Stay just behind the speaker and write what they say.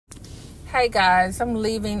Hey guys, I'm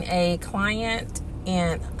leaving a client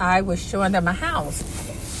and I was showing them a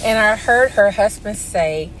house and I heard her husband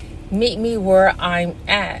say, "Meet me where I'm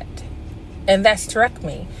at." And that struck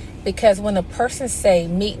me because when a person say,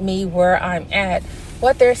 "Meet me where I'm at,"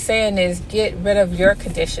 what they're saying is get rid of your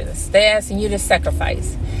conditions. They're asking you to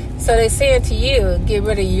sacrifice. So they're saying to you, get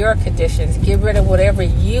rid of your conditions, get rid of whatever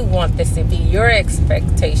you want this to be, your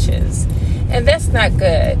expectations. And that's not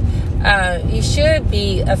good. You should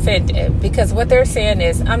be offended because what they're saying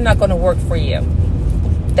is, I'm not going to work for you.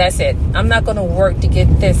 That's it. I'm not going to work to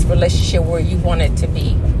get this relationship where you want it to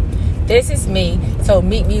be. This is me, so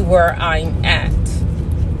meet me where I'm at.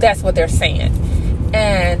 That's what they're saying.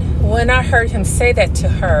 And when I heard him say that to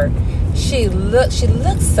her, she looked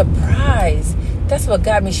surprised. That's what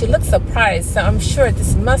got me. She looked surprised. So I'm sure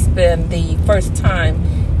this must have been the first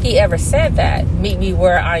time he ever said that, meet me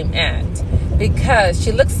where I'm at. Because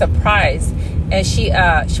she looked surprised and she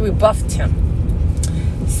rebuffed him.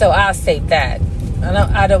 So I'll say that.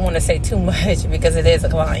 I don't want to say too much because it is a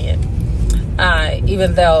client.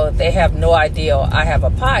 Even though they have no idea I have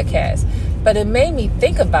a podcast. But it made me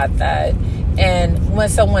think about that. And when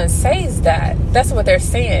someone says that, that's what they're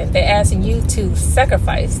saying. They're asking you to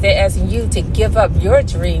sacrifice. They're asking you to give up your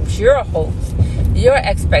dreams, your hopes, your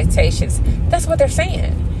expectations. That's what they're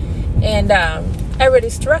saying. And it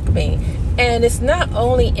really struck me. And it's not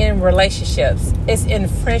only in relationships, it's in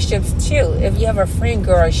friendships too. If you have a friend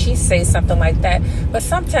girl, she says something like that. But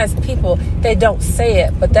sometimes people, they don't say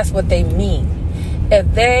it, but that's what they mean.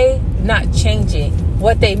 If they not changing,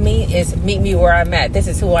 what they mean is meet me where I'm at. This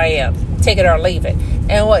is who I am. Take it or leave it.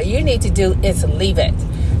 And what you need to do is leave it.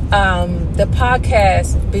 The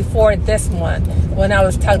podcast before this one, when I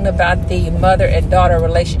was talking about the mother and daughter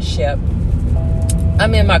relationship,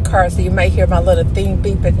 I'm in my car, so you might hear my little thing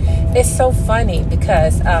beeping. It's so funny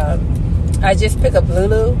because I just picked up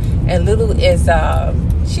Lulu, and Lulu is,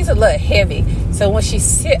 she's a little heavy. So when she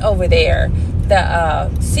sit over there, the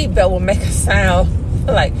seatbelt will make a sound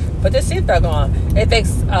like, put the seatbelt on. It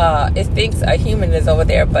thinks a human is over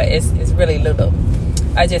there, but it's really Lulu.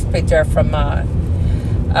 I just picked her from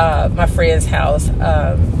my friend's house.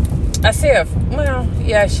 I say,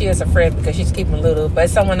 she is a friend because she's keeping Lulu, but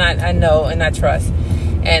it's someone I know and I trust.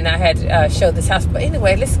 And I had showed this house. But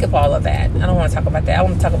anyway, let's skip all of that. I don't want to talk about that. I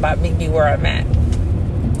want to talk about meet me where I'm at.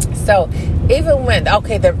 So even when,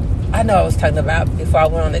 I know I was talking about before I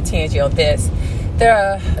went on the tangent on this.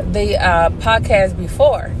 The podcast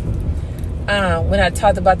before, when I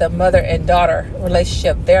talked about the mother and daughter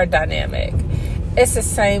relationship, their dynamic, it's the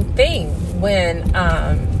same thing when,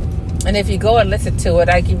 and if you go and listen to it,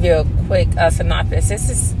 I give you a quick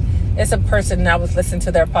synopsis. It's a person I was listening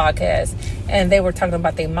to their podcast, and they were talking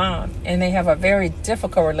about their mom, and they have a very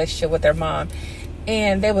difficult relationship with their mom,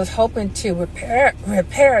 and they was hoping to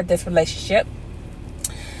repair this relationship,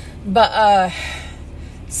 but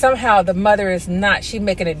somehow the mother is not. She's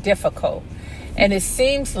making it difficult, and it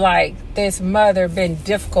seems like this mother been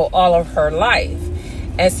difficult all of her life,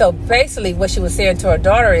 and so basically what she was saying to her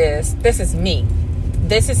daughter is, "This is me."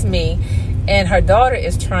 This is me, and her daughter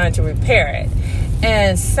is trying to repair it.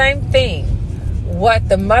 And same thing, what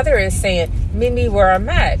the mother is saying, meet me where I'm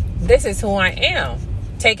at. This is who I am.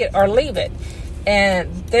 Take it or leave it.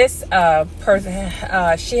 And this person,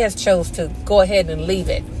 she has chose to go ahead and leave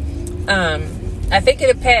it. I think in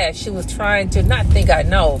the past, she was trying to, not think I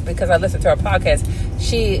know, because I listened to her podcast,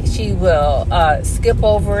 she will skip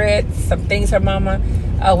over it. Some things her mama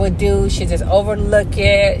would do, she just overlook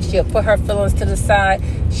it. She'll put her feelings to the side.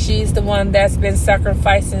 She's the one that's been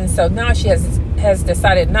sacrificing, so now she has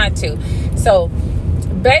decided not to. So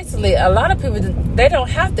basically, a lot of people, they don't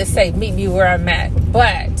have to say meet me where I'm at,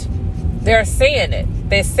 but they're saying it.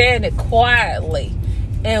 They're saying it quietly.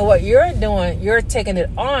 And what you're doing, you're taking it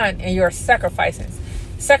on and you're sacrificing.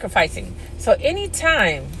 So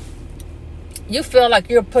anytime you feel like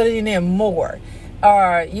you're putting in more,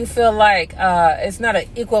 or you feel like it's not an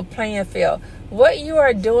equal playing field, what you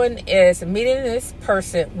are doing is meeting this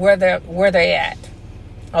person where they're at.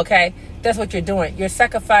 Okay? That's what you're doing. You're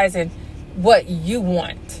sacrificing what you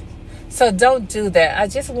want. So don't do that. I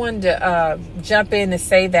just wanted to jump in and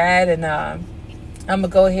say that, and I'm going to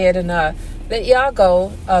go ahead and let y'all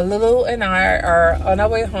go. Lulu and I are on our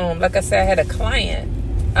way home. Like I said, I had a client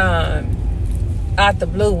out the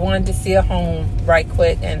blue, wanted to see a home right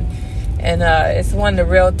quick, and it's one of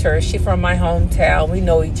the realtors. She's from my hometown. We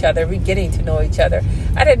know each other. We're getting to know each other.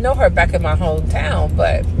 I didn't know her back in my hometown,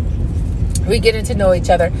 but we're getting to know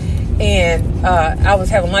each other. And I was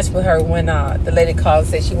having lunch with her when the lady called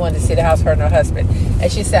and said she wanted to see the house, her and her husband.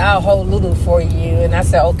 And she said, I'll hold Lulu for you. And I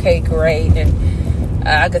said, okay, great. And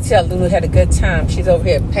I could tell Lulu had a good time. She's over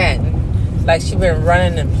here patting like she been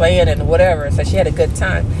running and playing and whatever, so she had a good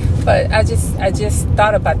time. But I just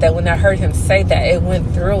thought about that when I heard him say that. It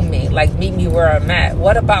went through me, like, meet me where I'm at.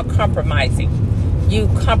 What about compromising? You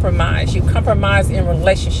compromise in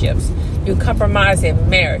relationships, you compromise in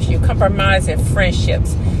marriage, you compromise in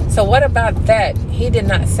friendships. So what about that? He did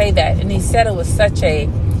not say that, and he said it was such a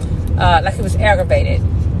like he was aggravated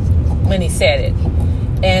when he said it.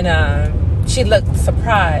 And she looked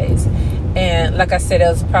surprised. And like I said, it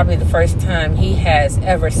was probably the first time he has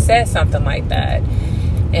ever said something like that.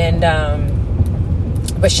 And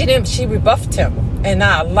but she rebuffed him, and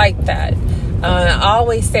I like that. I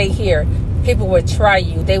always say here, people would try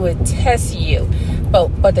you, they would test you,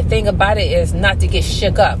 but the thing about it is not to get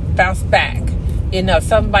shook up. Bounce back. You know, if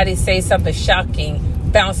somebody says something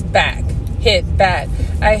shocking, bounce back, hit back.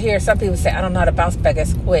 I hear some people say, I don't know how to bounce back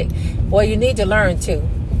as quick. Well, you need to learn to.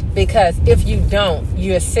 Because if you don't,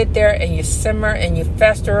 you sit there and you simmer and you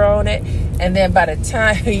fester on it. And then by the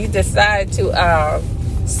time you decide to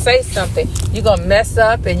say something, you're going to mess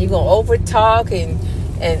up and you're going to over talk and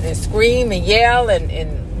scream and yell.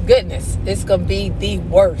 And goodness, it's going to be the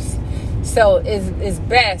worst. So it's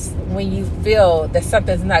best when you feel that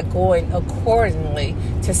something's not going accordingly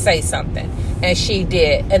to say something. And she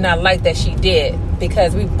did. And I like that she did,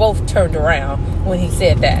 because we both turned around when he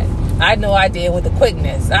said that. I know I did with the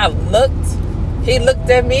quickness. I looked, he looked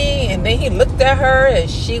at me, and then he looked at her, and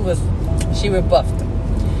she rebuffed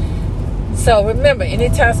him. So remember,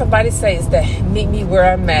 anytime somebody says that, meet me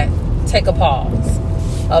where I'm at, take a pause.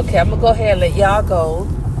 Okay, I'm going to go ahead and let y'all go.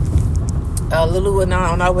 Lulu and I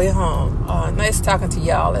on our way home. Nice talking to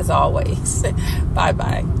y'all as always.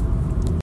 Bye-bye.